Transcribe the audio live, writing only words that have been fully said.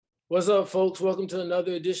What's up, folks? Welcome to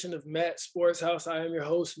another edition of Matt Sports House. I am your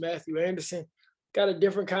host, Matthew Anderson. Got a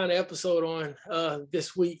different kind of episode on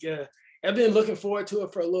this week. I've been looking forward to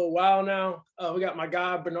it for a little while now. We got my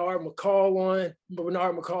guy, Bernard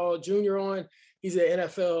McCall Jr. on. He's an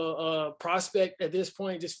NFL prospect at this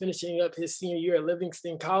point, just finishing up his senior year at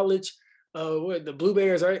Livingston College. The Blue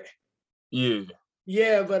Bears, right? Yeah.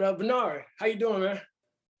 Yeah, but Bernard, how you doing, man?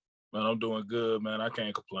 Man, I'm doing good, man. I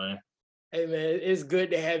can't complain. Hey man, it's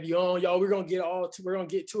good to have you on, y'all. We're gonna get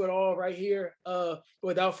to it all right here.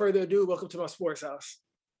 Without further ado, welcome to my sports house.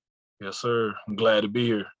 Yes, sir. I'm glad to be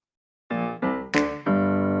here.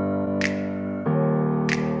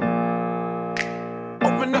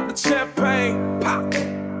 Open up the champagne, pop.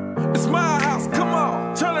 It's my house. Come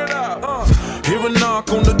on, turn it up. Hear a knock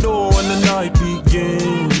on the door and the night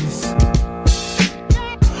begins.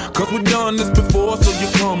 'Cause we've done this before, so you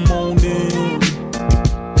come on in.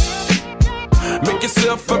 Make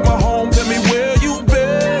yourself at my home, tell me where you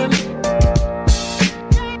been.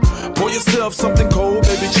 Pour yourself something cold,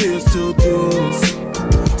 baby, cheers to this.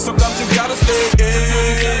 Sometimes you gotta stay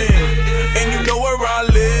in, and you know where I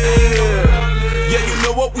live. Yeah, you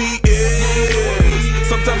know what we is.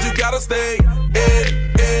 Sometimes you gotta stay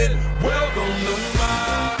in. Welcome to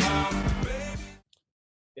my house, baby.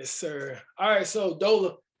 Yes, sir. All right, so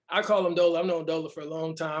Dola, I call him Dola. I've known Dola for a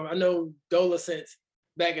long time. I know Dola since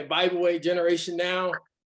back at Bible Way Generation Now.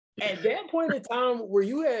 At that point in time, were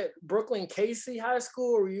you at Brooklyn Casey High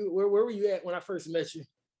School, or where were you at when I first met you?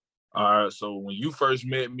 All right, so when you first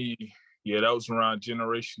met me, yeah, that was around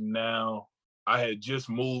Generation Now. I had just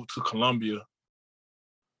moved to Columbia.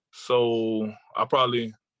 So I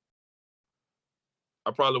probably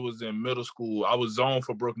was in middle school. I was zoned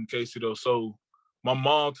for Brooklyn Casey though. So my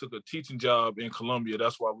mom took a teaching job in Columbia.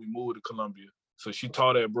 That's why we moved to Columbia. So she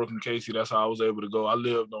taught at Brooklyn Casey. That's how I was able to go. I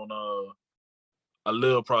lived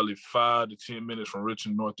probably 5 to 10 minutes from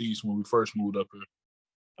Richmond Northeast when we first moved up here.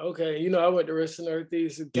 Okay, I went to Richmond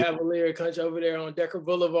Northeast, Cavalier Country over there on Decker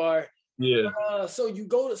Boulevard. Yeah. So you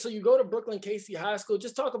go to Brooklyn Casey High School.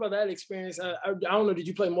 Just talk about that experience. I don't know. Did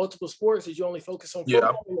you play multiple sports? Did you only focus on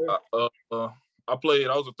football? Yeah, I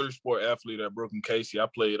was a 3-sport athlete at Brooklyn Casey. I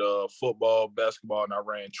played football, basketball, and I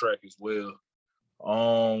ran track as well.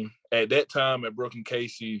 At that time at Brooklyn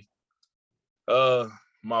Casey,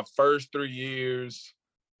 my first 3 years,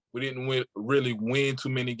 we didn't really win too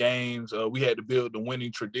many games. We had to build the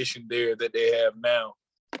winning tradition there that they have now.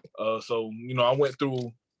 So I went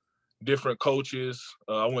through different coaches.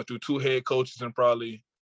 I went through 2 head coaches and probably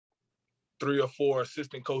 3 or 4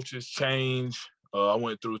 assistant coaches change. I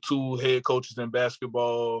went through 2 head coaches in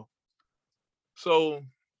basketball. So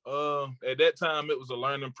at that time, it was a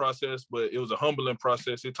learning process, but it was a humbling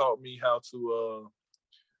process. It taught me how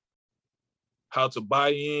to buy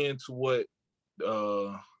into what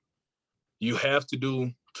you have to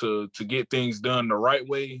do to get things done the right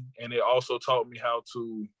way. And it also taught me how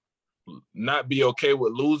to not be okay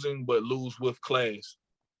with losing, but lose with class.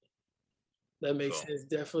 That makes sense.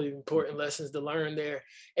 Definitely important lessons to learn there.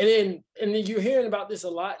 And then you're hearing about this a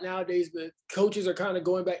lot nowadays, but coaches are kind of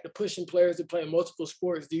going back to pushing players to play multiple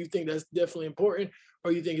sports. Do you think that's definitely important,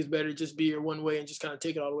 or you think it's better to just be your one way and just kind of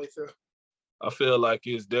take it all the way through? I feel like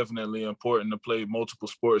it's definitely important to play multiple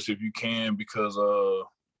sports if you can, because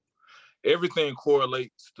everything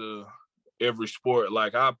correlates to every sport.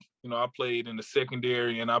 Like I played in the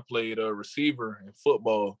secondary and I played a receiver in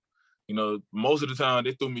football. Most of the time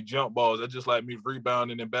they threw me jump balls. That's just like me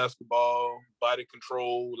rebounding in basketball, body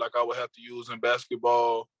control like I would have to use in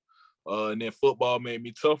basketball. And then football made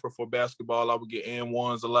me tougher for basketball. I would get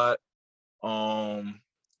N1s a lot. I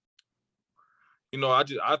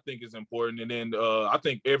think it's important. And then I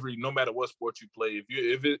think no matter what sport you play,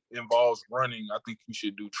 if it involves running, I think you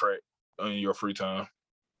should do track in your free time.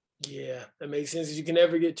 Yeah, that makes sense. You can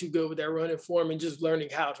never get too good with that running form and just learning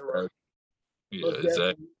how to run. Yeah,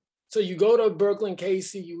 exactly. So you go to Brooklyn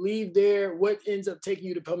Casey, you leave there. What ends up taking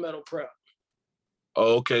you to Palmetto Prep?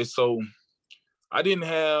 Okay, so I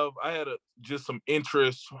had just some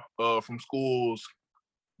interest from schools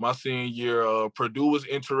my senior year. Purdue was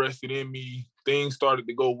interested in me. Things started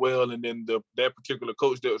to go well, and then that particular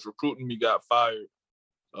coach that was recruiting me got fired.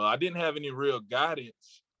 I didn't have any real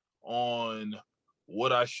guidance on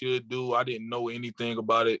what I should do. I didn't know anything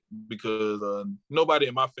about it because nobody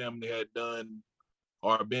in my family had done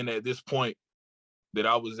or been at this point that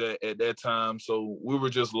I was at that time. So we were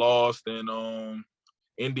just lost. And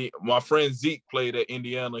my friend Zeke played at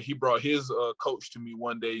Indiana. He brought his coach to me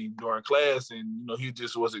one day during class, and he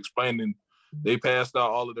just was explaining they passed out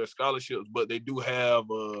all of their scholarships, but they do have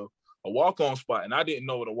a walk-on spot, and I didn't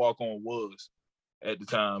know what a walk-on was at the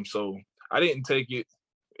time. So I didn't take it.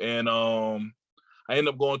 And I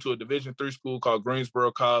ended up going to a Division III school called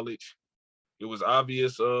Greensboro College. It was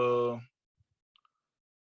obvious I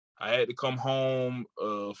had to come home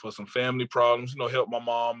for some family problems, help my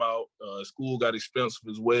mom out. School got expensive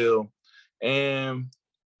as well. And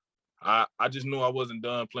I just knew I wasn't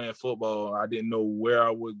done playing football. I didn't know where I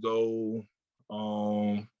would go.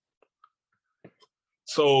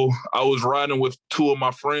 So I was riding with two of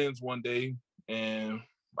my friends one day, and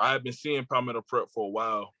I had been seeing Palmetto Prep for a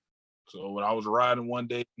while. So when I was riding one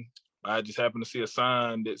day, I just happened to see a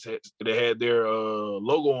sign that had their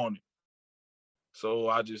logo on it. So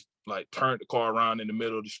I just turned the car around in the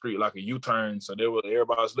middle of the street like a U-turn. So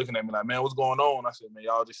everybody was looking at me like, man, what's going on? I said, man,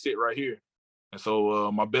 y'all just sit right here. And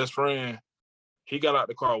so my best friend, he got out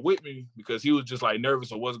the car with me because he was just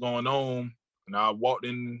nervous of what's going on. And I walked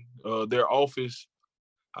in their office.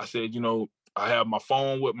 I said, I have my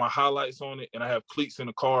phone with my highlights on it, and I have cleats in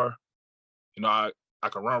the car. I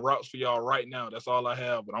can run routes for y'all right now. That's all I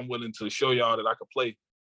have, but I'm willing to show y'all that I can play.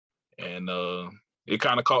 And it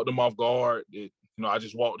kind of caught them off guard. I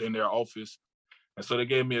just walked in their office. And so they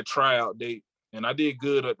gave me a tryout date. And I did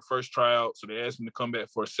good at the first tryout, so they asked me to come back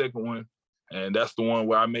for a second one. And that's the one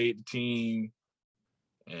where I made the team.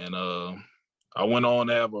 And I went on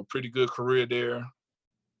to have a pretty good career there.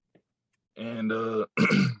 And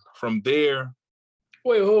from there.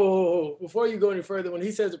 Wait, hold. Before you go any further, when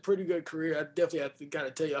he says a pretty good career, I definitely have to kind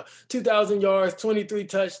of tell y'all 2,000 yards, 23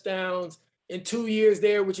 touchdowns in 2 years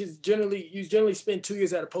there, which is you generally spend 2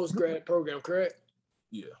 years at a post-grad program, correct?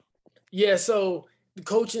 Yeah. Yeah. So the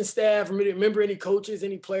coaching staff, remember any coaches,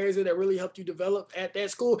 any players that really helped you develop at that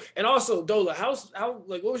school? And also, Dola,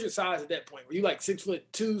 what was your size at that point? Were you 6'2",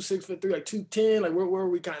 6'3", 210? Where were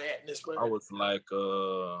we kind of at in this play? I was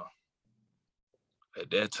at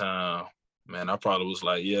that time, man, I probably was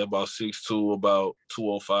about 6'2", about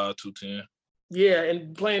 205, 210. Yeah,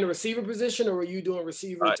 and playing the receiver position, or were you doing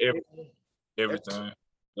receiver? Everything.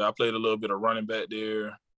 Yeah, I played a little bit of running back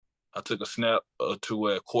there. I took a snap or two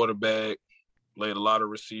at quarterback, played a lot of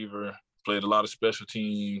receiver, played a lot of special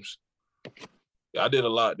teams. Yeah, I did a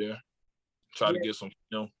lot there. Try to get some,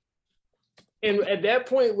 And at that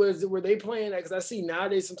point, were they playing, because I see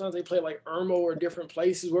nowadays sometimes they play Irmo or different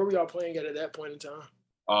places. Where were y'all playing at that point in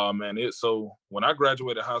time? Man, so when I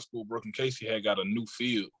graduated high school, Brooke and Casey had got a new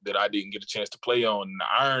field that I didn't get a chance to play on. And the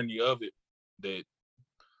irony of it, that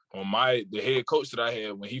the head coach that I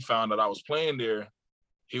had, when he found that I was playing there,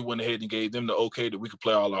 he went ahead and gave them the okay that we could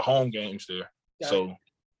play all our home games there. So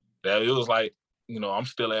that it was I'm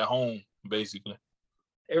still at home, basically.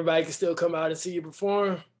 Everybody can still come out and see you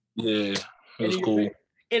perform. Yeah, it was cool.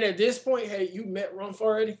 And at this point, you met Rumph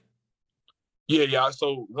already? Yeah.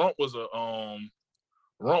 So Rumph was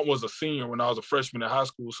a senior when I was a freshman in high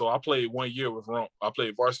school. So I played 1 year with Rumph. I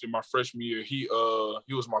played varsity my freshman year. He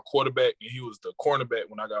was my quarterback, and he was the cornerback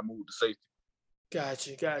when I got moved to safety.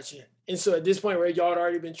 Gotcha. And so at this point, where y'all had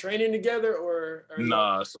already been training together, or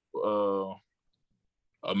nah?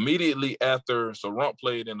 Immediately after, so Rumph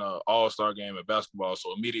played in an all-star game at basketball.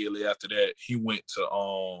 So immediately after that, he went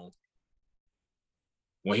to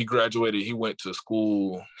when he graduated, he went to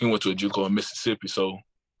school. He went to a JUCO in Mississippi. So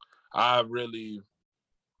I really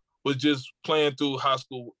was just playing through high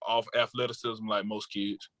school off athleticism like most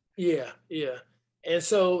kids. Yeah. And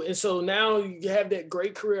so now you have that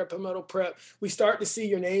great career at Palmetto Prep. We start to see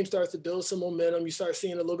your name starts to build some momentum. You start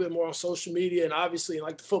seeing a little bit more on social media, and obviously in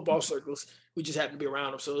the football circles, we just happen to be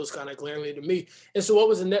around them. So it was kind of glaring to me. And so what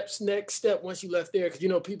was the next step once you left there?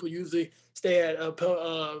 Because, people usually stay at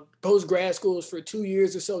post-grad schools for 2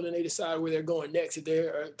 years or so, then they decide where they're going next if they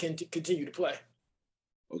can continue to play.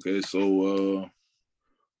 Okay, so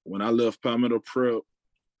when I left Palmetto Prep,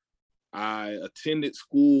 I attended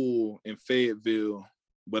school in Fayetteville,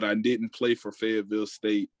 but I didn't play for Fayetteville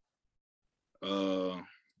State.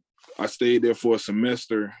 I stayed there for a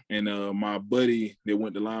semester, and my buddy that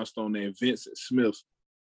went to Limestone named Vincent Smith,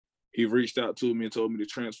 he reached out to me and told me to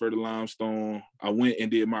transfer to Limestone. I went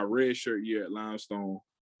and did my redshirt year at Limestone.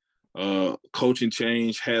 Coaching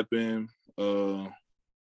change happened, and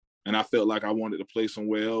I felt like I wanted to play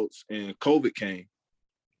somewhere else, and COVID came.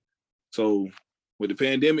 So with the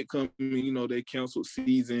pandemic coming, they canceled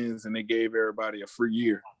seasons and they gave everybody a free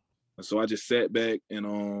year. And so I just sat back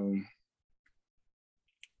and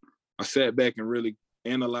really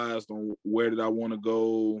analyzed on where did I want to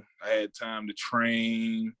go. I had time to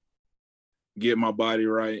train, get my body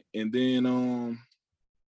right. And then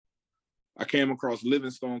I came across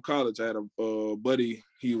Livingstone College. I had a buddy,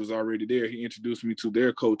 he was already there. He introduced me to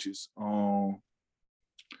their coaches. The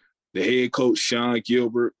head coach, Sean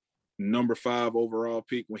Gilbert, number 5 overall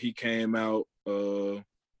pick when he came out.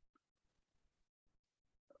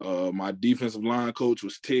 My defensive line coach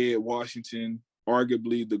was Ted Washington,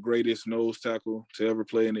 arguably the greatest nose tackle to ever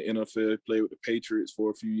play in the NFL. Played with the Patriots for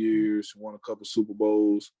a few years, won a couple Super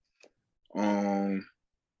Bowls. Running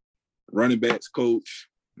backs coach,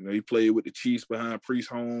 he played with the Chiefs behind Priest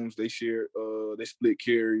Holmes. They split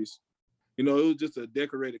carries. It was just a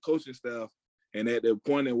decorated coaching staff. And at the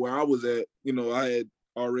point at where I was at, I had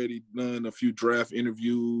already done a few draft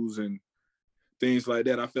interviews and things like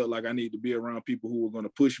that. I felt like I needed to be around people who were going to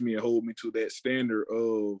push me and hold me to that standard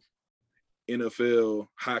of NFL,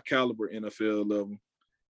 high caliber NFL level.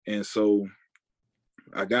 And so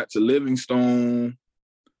I got to Livingstone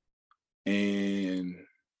and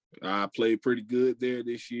I played pretty good there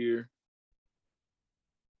this year.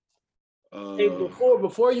 Hey,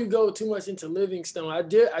 before you go too much into Livingstone, I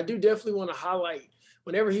do definitely want to highlight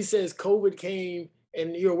whenever he says COVID came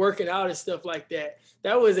and you're working out and stuff like that.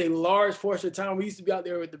 That was a large portion of time. We used to be out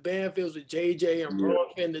there with the Banfields with JJ and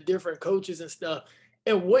Bronk and the different coaches and stuff.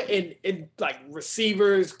 And like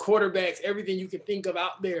receivers, quarterbacks, everything you can think of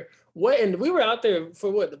out there. And we were out there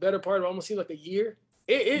for the better part of almost seemed like a year.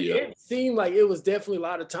 It seemed like it was definitely a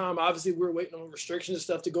lot of time. Obviously, we were waiting on restrictions and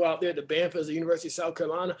stuff to go out there to Banfield, the University of South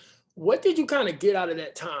Carolina. What did you kind of get out of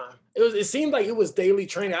that time? It seemed like it was daily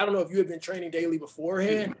training. I don't know if you had been training daily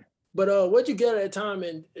beforehand, but what'd you get at that time?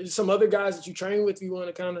 And some other guys that you train with, you want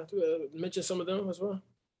to kind of mention some of them as well?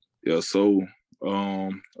 Yeah, so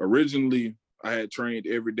originally I had trained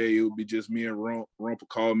every day. It would be just me and Rump. Rump would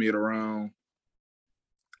call me at around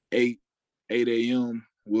 8 a.m.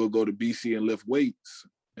 We'll go to BC and lift weights.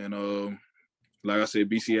 And like I said,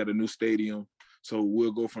 BC had a new stadium. So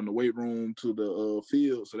we'll go from the weight room to the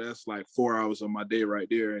field. So that's like 4 hours of my day right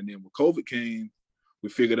there. And then when COVID came, we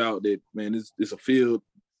figured out that, man, it's a field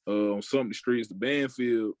on some of the streets, the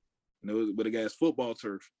Banfield, but it got football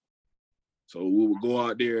turf. So we would go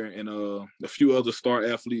out there and a few other star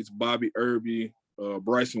athletes, Bobby Irby,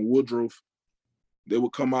 Bryson Woodruff, they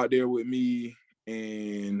would come out there with me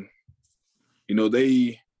and,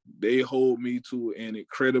 they hold me to an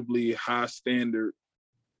incredibly high standard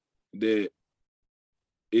that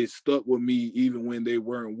it stuck with me even when they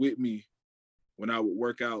weren't with me when I would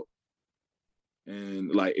work out.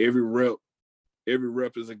 And like every rep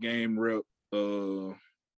is a game rep.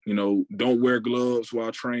 Don't wear gloves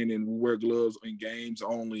while training. We wear gloves in games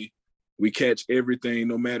only. We catch everything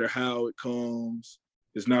no matter how it comes.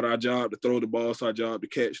 It's not our job to throw the ball, it's our job to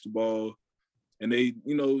catch the ball. And they,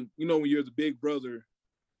 when you're the big brother,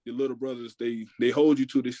 your little brothers, they hold you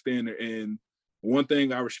to this standard. And one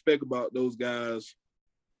thing I respect about those guys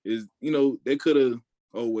is, they could have,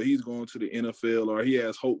 he's going to the NFL or he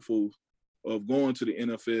has hopeful of going to the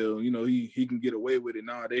NFL. He can get away with it.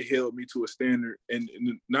 Nah, they held me to a standard. And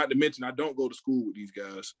not to mention, I don't go to school with these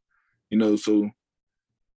guys, so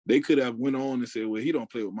they could have went on and said, well, he don't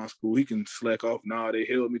play with my school. He can slack off. Nah, they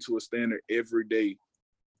held me to a standard every day.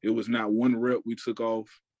 It was not one rep we took off.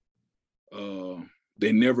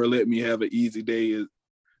 They never let me have an easy day,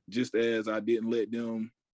 just as I didn't let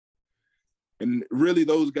them. And really,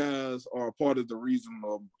 those guys are a part of the reason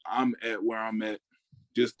I'm at where I'm at,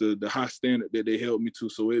 just the high standard that they held me to.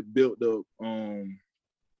 So it built up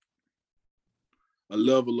a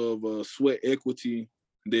level of sweat equity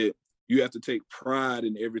that you have to take pride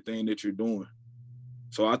in everything that you're doing.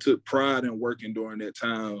 So I took pride in working during that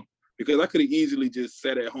time because I could have easily just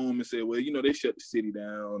sat at home and said, well, they shut the city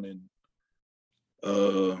down. And,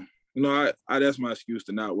 that's my excuse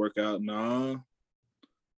to not work out. Nah.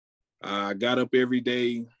 I got up every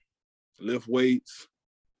day, lift weights.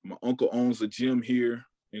 My uncle owns a gym here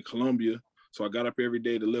in Columbia. So I got up every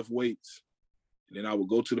day to lift weights. And then I would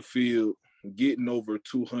go to the field, getting over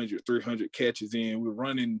 200, 300 catches in. We're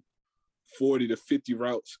running 40 to 50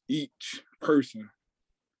 routes each person.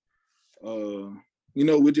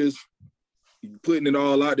 We're just putting it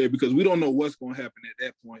all out there because we don't know what's going to happen at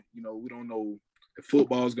that point. We don't know if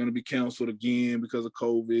football is going to be canceled again because of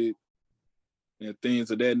COVID and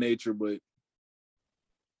things of that nature. But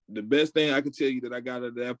the best thing I can tell you that I got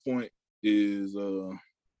at that point is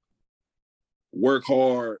work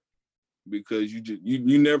hard because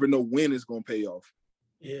you never know when it's going to pay off.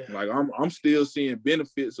 Yeah. Like I'm still seeing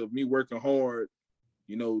benefits of me working hard,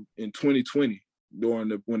 in 2020 when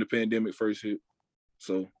the pandemic first hit.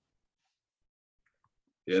 So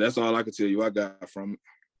yeah, that's all I can tell you I got from it.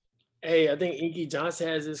 Hey, I think Inky Johnson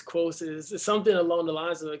has this quote. It's something along the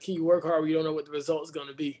lines of, can you work hard when you don't know what the result's going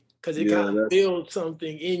to be? Because it kind of builds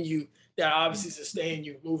something in you that obviously sustain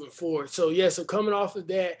you moving forward. So coming off of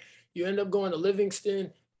that, you end up going to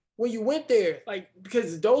Livingston. When you went there,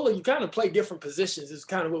 because Dola, you kind of play different positions. It's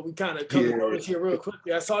kind of what we kind of come to notice here real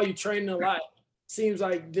quickly. I saw you training a lot. seems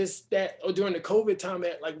like or during the COVID time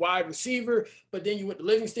at like wide receiver, but then you went to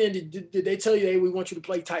Livingston. Did they tell you, hey, we want you to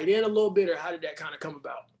play tight end a little bit, or how did that kind of come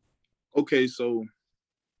about? Okay, so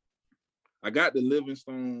I got to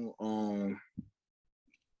Livingston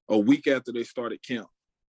a week after they started camp.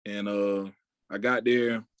 And I got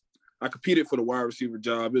there. I competed for the wide receiver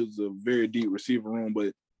job. It was a very deep receiver room,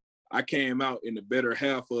 but I came out in the better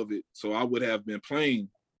half of it, so I would have been playing.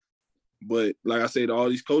 But like I said, all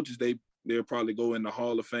these coaches, they'll probably go in the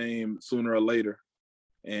Hall of Fame sooner or later.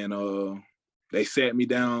 And they sat me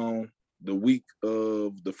down the week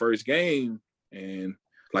of the first game, and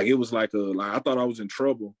like it was like I thought I was in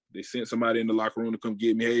trouble. They sent somebody in the locker room to come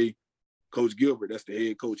get me. Hey, Coach Gilbert, that's the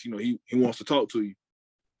head coach. You know, he wants to talk to you.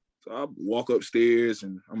 So I walk upstairs,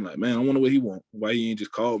 and I'm like, man, I wonder what he want. Why he ain't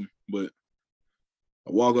just called me? But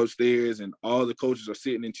I walk upstairs, and all the coaches are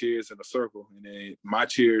sitting in chairs in a circle, and then my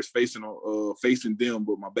chair is facing them,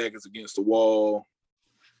 but my back is against the wall.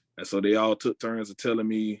 And so they all took turns of telling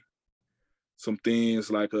me some things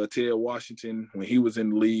like Ted Washington, when he was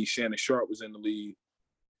in the league, Shannon Sharpe was in the league.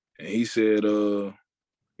 And he said,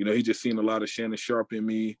 he just seen a lot of Shannon Sharpe in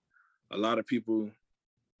me. A lot of people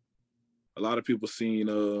seen,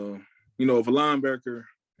 if a linebacker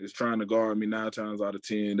is trying to guard me 9 times out of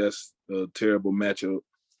 10, that's a terrible matchup.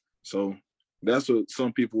 So that's what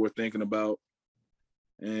some people were thinking about.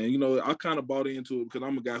 And, I kind of bought into it because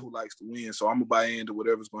I'm a guy who likes to win. So I'm going to buy into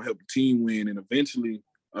whatever's going to help the team win. And eventually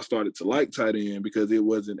I started to like tight end because it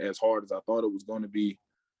wasn't as hard as I thought it was going to be.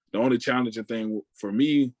 The only challenging thing for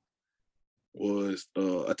me was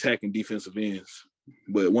attacking defensive ends.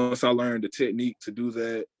 But once I learned the technique to do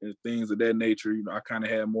that and things of that nature, I kind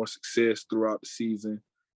of had more success throughout the season,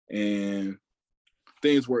 and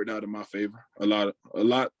things worked out in my favor. A lot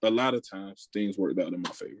of times things worked out in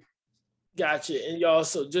my favor. Gotcha. And y'all,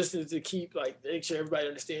 so just to keep, make sure everybody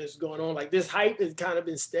understands what's going on, this hype has kind of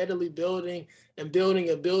been steadily building. And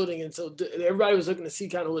so everybody was looking to see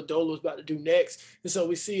kind of what Dolo was about to do next. And so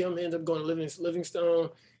we see him end up going to Livingstone.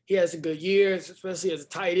 He has a good year, especially as a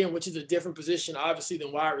tight end, which is a different position, obviously,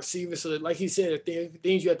 than wide receiver. So like he said,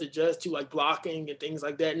 things you have to adjust to, like blocking and things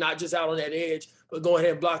like that, not just out on that edge, but going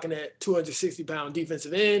ahead and blocking that 260-pound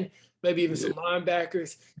defensive end, maybe even some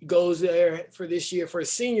linebackers. He goes there for this year, for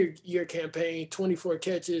his senior year campaign, 24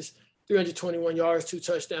 catches, 321 yards, 2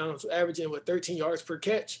 touchdowns, averaging 13 yards per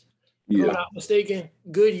catch. If I'm not mistaken,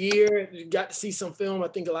 good year. You got to see some film. I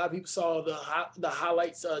think a lot of people saw the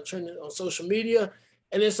highlights trending on social media.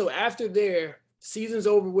 And then so after there, season's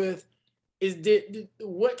over with.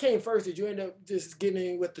 What came first? Did you end up just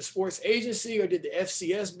getting with the sports agency, or did the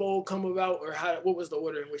FCS Bowl come about, or what was the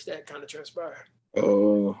order in which that kind of transpired?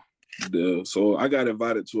 So I got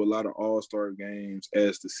invited to a lot of all-star games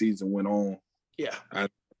as the season went on. Yeah. I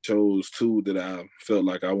chose 2 that I felt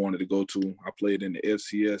like I wanted to go to. I played in the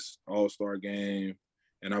FCS All-Star game,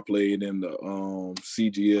 and I played in the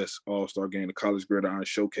CGS All-Star game, the College Gridiron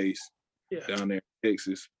Showcase down there in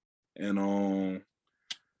Texas. And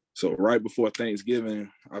so right before Thanksgiving,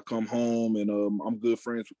 I come home, and I'm good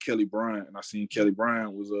friends with Kelly Bryant, and I seen Kelly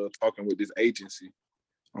Bryant was talking with this agency.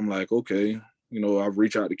 I'm like, okay. I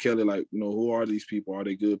reach out to Kelly, like, who are these people? Are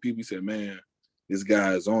they good people? He said, man, this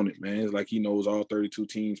guy is on it, man. It's like he knows all 32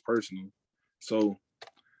 teams personally. So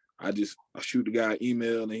I shoot the guy an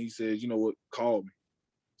email, and he says, you know what, call me.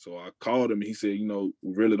 So I called him, and he said, we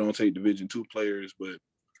really don't take Division II players, but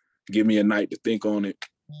give me a night to think on it.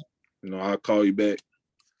 I'll call you back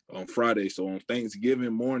on Friday. So on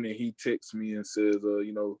Thanksgiving morning, he texts me and says,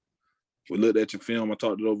 we looked at your film. I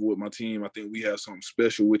talked it over with my team. I think we have something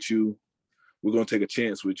special with you. We're going to take a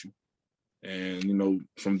chance with you. And,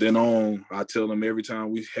 from then on, I tell them every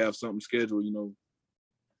time we have something scheduled, I'm going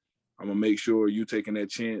to make sure you taking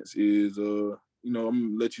that chance is, I'm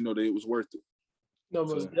going to let you know that it was worth it. No,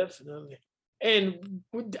 most definitely. And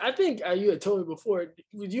I think you had told me before,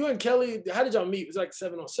 with you and Kelly, how did y'all meet? Was it like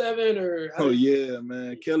 7-on-7 or? Oh, yeah,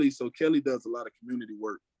 man. Kelly does a lot of community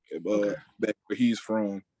work back where he's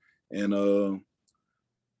from. And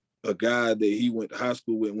a guy that he went to high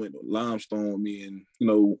school with went to Limestone with me, and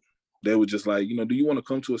they were just like, do you want to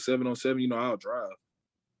come to a 7-on-7? I'll drive.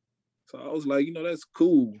 So I was like, that's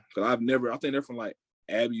cool, because I think they're from like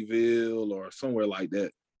Abbeville or somewhere like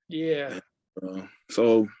that. Yeah. And,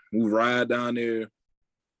 so we ride down there,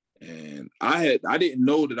 and I didn't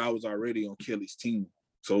know that I was already on Kelly's team.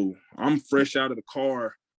 So I'm fresh out of the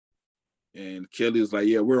car, and Kelly was like,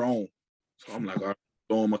 yeah, we're on. So I'm like, all right,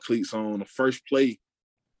 throwing my cleats on. The first play,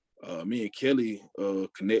 me and Kelly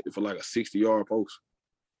connected for like a 60-yard post.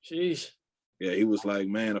 Jeez. Yeah, he was like,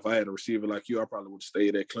 man, if I had a receiver like you, I probably would have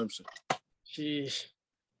stayed at Clemson. Jeez.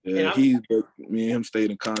 Yeah, me and him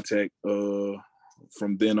stayed in contact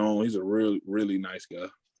from then on, he's a really nice guy.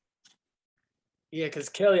 Yeah, because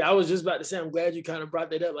Kelly, I was just about to say, I'm glad you kind of brought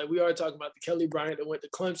that up. Like we are talking about the Kelly Bryant that went to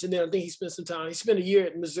Clemson. Then I think he spent some time. He spent a year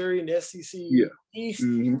at Missouri in the SEC East.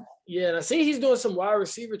 Mm-hmm. Yeah, and I see he's doing some wide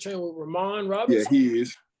receiver training with Ramon Robinson. Yeah, he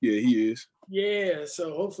is. Yeah, he is. Yeah,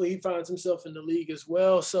 so hopefully he finds himself in the league as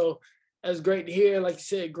well. So that's great to hear. Like you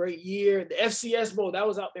said, great year. The FCS Bowl, that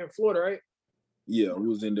was out there in Florida, right? Yeah, it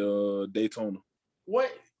was in the Daytona.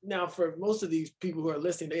 What now for most of these people who are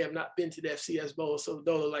listening, they have not been to the FCS Bowl. So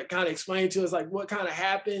Dola, like kind of explain to us like what kind of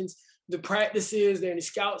happens, the practices, there any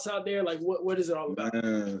scouts out there? Like what is it all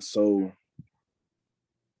about? So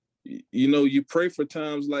you pray for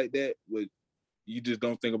times like that, but you just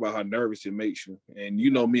don't think about how nervous it makes you. And you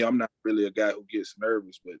know me, I'm not really a guy who gets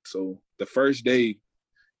nervous, but so the first day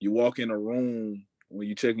you walk in a room when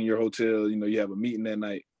you check in your hotel, you have a meeting that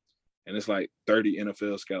night, and it's like 30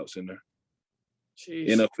 NFL scouts in there. Jeez.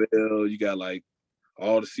 NFL, you got like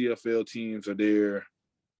all the CFL teams are there.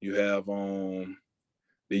 You have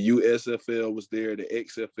the USFL was there, the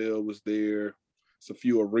XFL was there. It's a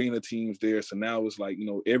few arena teams there. So now it's like,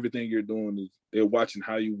 everything you're doing is they're watching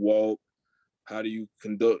how you walk, how do you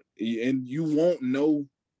conduct, and you won't know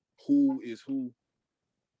who is who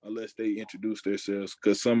unless they introduce themselves,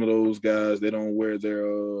 because some of those guys, they don't wear their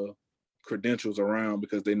credentials around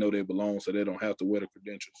because they know they belong, so they don't have to wear the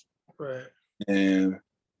credentials. Right. And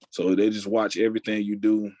so they just watch everything you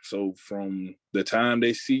do. So from the time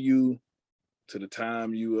they see you to the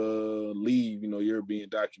time you leave, you're being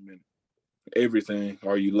documented. Everything.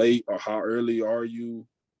 Are you late, or how early are you?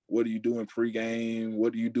 What are you doing pregame?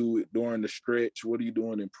 What do you do during the stretch? What are you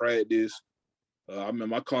doing in practice? I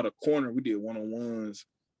remember I caught a corner. We did one-on-ones.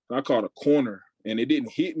 I caught a corner, and it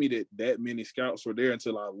didn't hit me that many scouts were there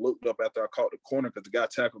until I looked up after I caught the corner, because the guy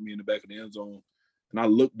tackled me in the back of the end zone. And I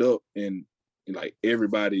looked up, and like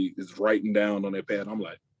everybody is writing down on their pad. I'm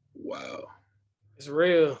like, wow. It's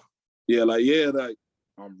real. Yeah,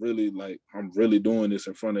 I'm really doing this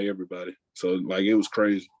in front of everybody. So like it was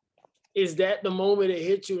crazy. Is that the moment it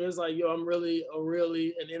hit you? It's like, yo, I'm really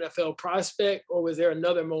an NFL prospect, or was there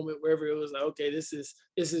another moment wherever it was like, okay, this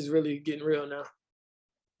is really getting real now?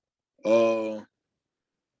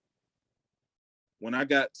 When I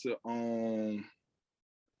got to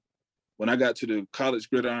the College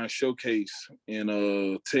Gridiron Showcase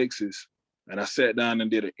in Texas, and I sat down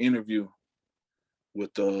and did an interview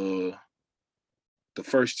with the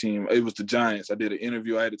first team. It was the Giants. I did an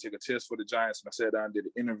interview. I had to take a test for the Giants, and I sat down and did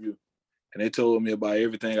an interview. And they told me about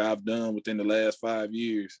everything I've done within the last 5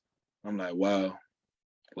 years. I'm like, wow.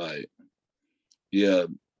 Like, yeah,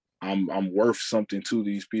 I'm worth something to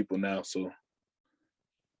these people now. So,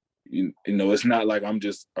 it's not like I'm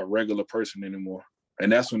just a regular person anymore. And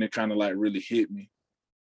that's when it kind of like really hit me.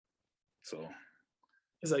 So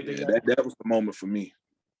it's like that was the moment for me.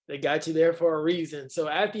 They got you there for a reason. So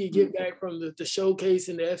after you get back from the showcase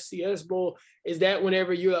in the FCS Bowl, is that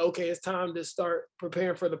whenever you're like, okay, it's time to start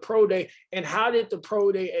preparing for the pro day? And how did the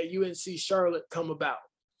pro day at UNC Charlotte come about?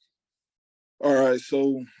 All right.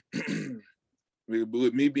 So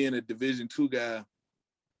with me being a Division II guy,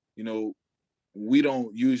 we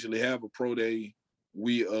don't usually have a pro day.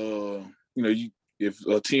 We, if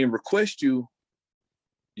a team requests you,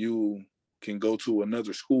 you can go to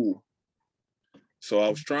another school. So I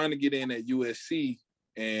was trying to get in at USC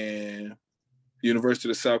and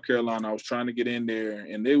University of South Carolina. I was trying to get in there,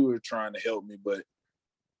 and they were trying to help me, but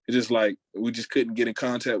it's just like we just couldn't get in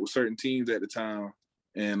contact with certain teams at the time.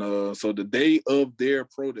 And so the day of their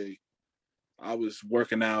pro day, I was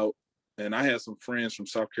working out, and I had some friends from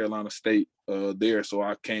South Carolina State there, so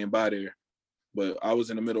I came by there. But I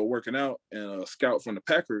was in the middle of working out, and a scout from the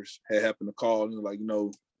Packers had happened to call and was like,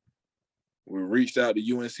 we reached out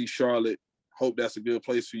to UNC Charlotte. Hope that's a good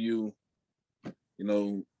place for you.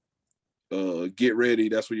 Get ready.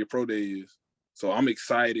 That's where your pro day is. So I'm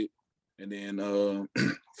excited. And then a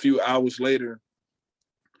few hours later,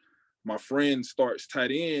 my friend starts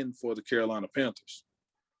tight end for the Carolina Panthers.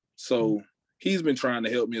 So he's been trying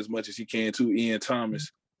to help me as much as he can too, Ian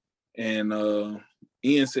Thomas. And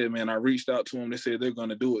Ian said, man, I reached out to him. They said they're going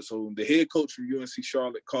to do it. So the head coach from UNC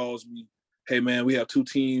Charlotte calls me. Hey, man, we have 2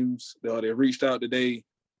 teams. They reached out today.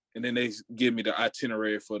 And then they give me the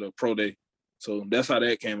itinerary for the pro day. So that's how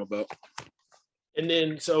that came about. And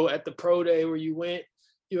then, so at the pro day where you went,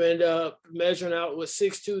 you end up measuring out with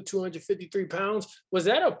 6'2", 253 pounds. Was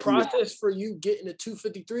that a process for you getting to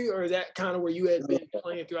 253, or is that kind of where you had been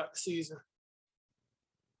playing throughout the season?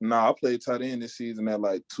 Nah, I played tight end this season at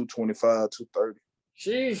like 225, 230.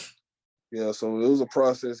 Jeez. Yeah, so it was a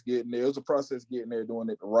process getting there. It was a process getting there, doing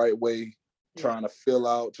it the right way, trying to fill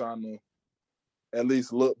out, trying to at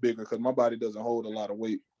least look bigger because my body doesn't hold a lot of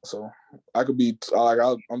weight. So I could be like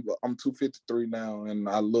I'm 253 now, and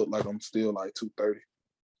I look like I'm still like 230.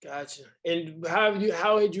 Gotcha. And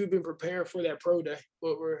how had you been preparing for that pro day?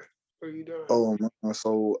 What were you doing? Oh man,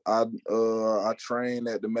 so I train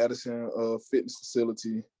at the Madison fitness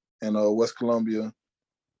facility in West Columbia.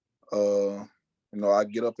 I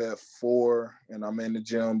get up at 4 and I'm in the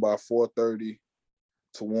gym by 4:30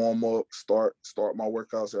 to warm up, start my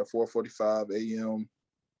workouts at 4:45 a.m.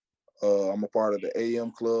 I'm a part of the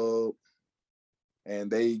AM club, and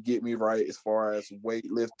they get me right as far as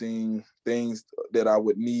weightlifting, things that I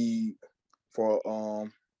would need for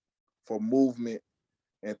movement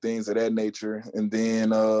and things of that nature. And then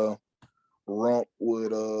Rump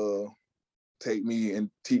would take me and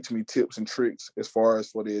teach me tips and tricks as far as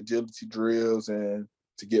for the agility drills and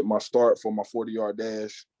to get my start for my 40-yard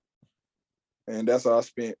dash. And that's how I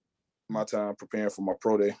spent my time preparing for my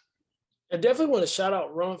pro day. I definitely want to shout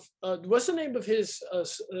out Rumph. What's the name of his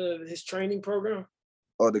training program?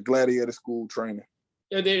 The Gladiator School Training.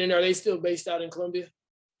 Are they still based out in Columbia?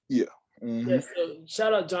 Yeah. Mm-hmm. Yeah, so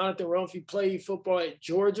shout out Jonathan Rumph. He played football at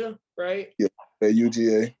Georgia, right? Yeah, at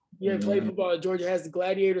UGA. Yeah, played football at Georgia. Has the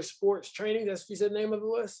Gladiator Sports Training. That's what you said the name of it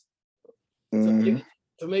was? Mm-hmm.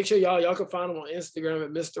 So make sure y'all can find him on Instagram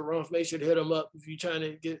at Mr. Rumph. Make sure to hit him up if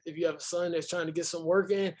you have a son that's trying to get some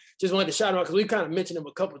work in. Just wanted to shout him out because we kind of mentioned him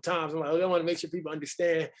a couple of times. I'm like, I want to make sure people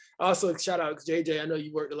understand. Also, shout out JJ. I know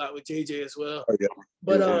you worked a lot with JJ as well. Oh, yeah.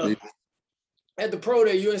 But at the pro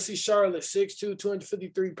day, UNC Charlotte, 6'2",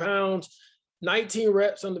 253 pounds, 19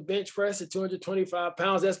 reps on the bench press at 225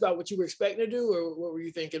 pounds. That's about what you were expecting to do, or what were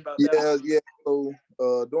you thinking about that? Yeah. So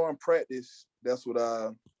during practice, that's what I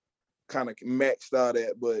kind of maxed out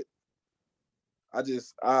at, but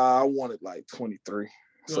I wanted like 23.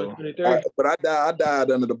 So, 23? But I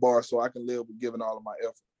died under the bar, so I can live with giving all of my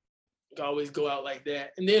effort. You can always go out like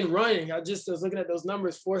that. And then running, I was looking at those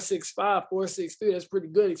numbers, 4.65, 4.63. That's pretty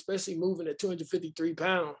good, especially moving at 253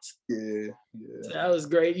 pounds. Yeah. So that was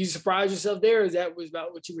great. You surprised yourself there, or that was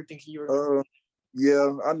about what you were thinking you were?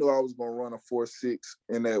 Yeah, I knew I was gonna run a 4.6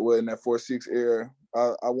 in that 4.6 era.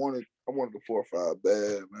 I wanted the 4.5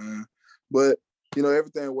 bad, man. But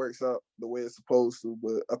everything works out the way it's supposed to.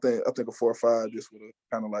 But I think a 4.5 just would have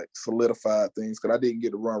kind of like solidified things because I didn't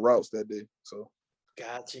get to run routes that day. So.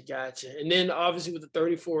 Gotcha. And then obviously with the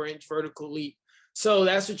 34-inch vertical leap. So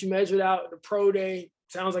that's what you measured out at the pro day.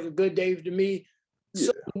 Sounds like a good day to me. Yeah.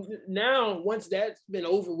 So now, once that's been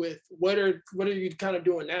over with, what are you kind of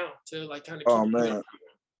doing now to like kind of keep? Oh man,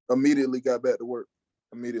 immediately got back to work.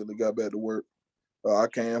 I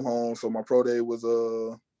came home, so my pro day was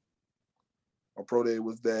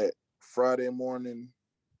that Friday morning.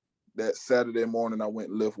 That Saturday morning, I went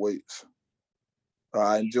and lift weights.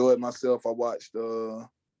 I enjoyed myself. I watched UNC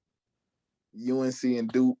and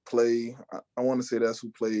Duke play. I want to say that's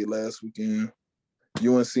who played last weekend.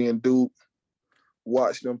 UNC and Duke.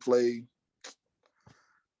 Watched them play.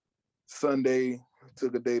 Sunday,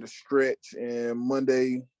 took a day to stretch. And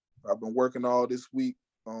Monday, I've been working all this week.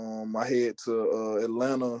 I head to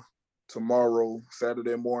Atlanta tomorrow,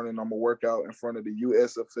 Saturday morning. I'm going to work out in front of the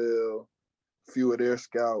USFL, a few of their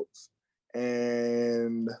scouts.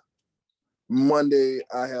 And Monday,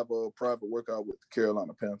 I have a private workout with the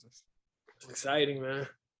Carolina Panthers. It's exciting, man.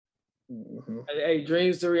 Mm-hmm. Hey,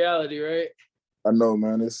 dreams to reality, right? I know,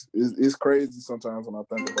 man. It's crazy sometimes when I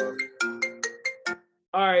think about it.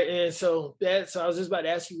 All right, and so I was just about to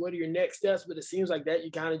ask you what are your next steps, but it seems like that you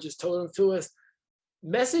kind of just told them to us.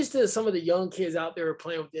 Message to some of the young kids out there who are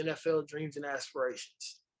playing with the NFL dreams and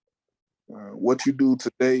aspirations. What you do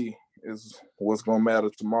today is what's going to matter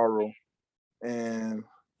tomorrow. And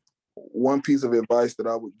one piece of advice that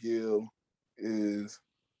I would give is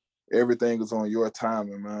everything is on your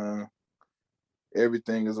timing, man.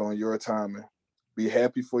 Everything is on your timing. Be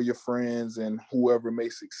happy for your friends and whoever may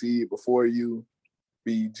succeed before you.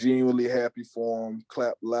 Be genuinely happy for them.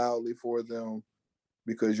 Clap loudly for them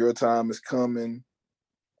because your time is coming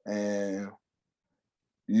and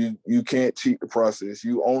you can't cheat the process.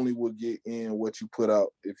 You only will get in what you put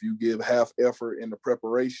out. If you give half effort in the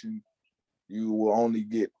preparation, you will only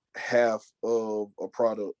get half of a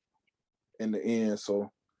product in the end.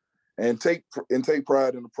 So, and take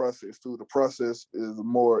pride in the process too. The process is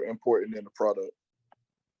more important than the product.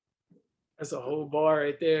 That's a whole bar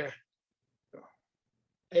right there.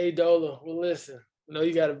 Hey Dola, well listen, I know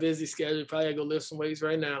you got a busy schedule. Probably gotta go lift some weights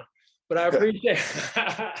right now, but I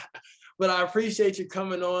appreciate you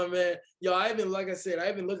coming on, man. Yo, I've been looking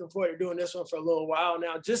forward to doing this one for a little while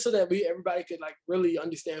now, just so that everybody could like really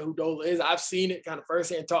understand who Dola is. I've seen it kind of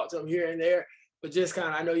firsthand, talked to him here and there, but just kind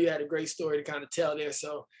of, I know you had a great story to kind of tell there.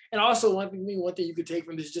 So, and also one thing you could take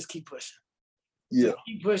from this, just keep pushing. Yeah. Just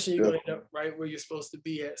keep pushing, you're going to end up right where you're supposed to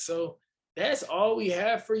be at. So that's all we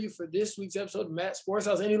have for you for this week's episode of Matt Sports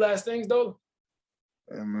House. Any last things, though?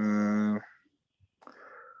 And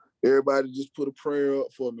everybody just put a prayer up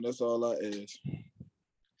for me. That's all I ask.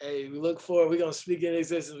 Hey, we're going to speak in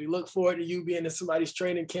existence. We look forward to you being in somebody's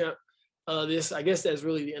training camp. I guess that's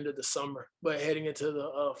really the end of the summer, but heading into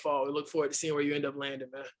the fall, we look forward to seeing where you end up landing,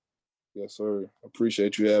 man. Yes, sir.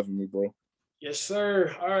 Appreciate you having me, bro. Yes,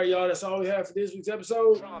 sir. All right, y'all. That's all we have for this week's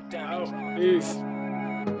episode. Peace.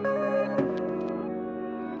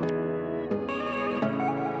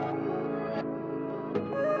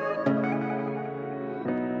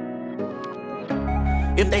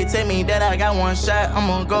 If they tell me that I got one shot, I'm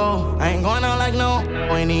gonna go. I ain't going out like no,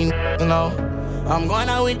 ain't these know. I'm going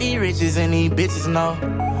out with these riches and these bitches know.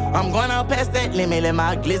 I'm going out past that limit, let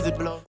my glizzy blow.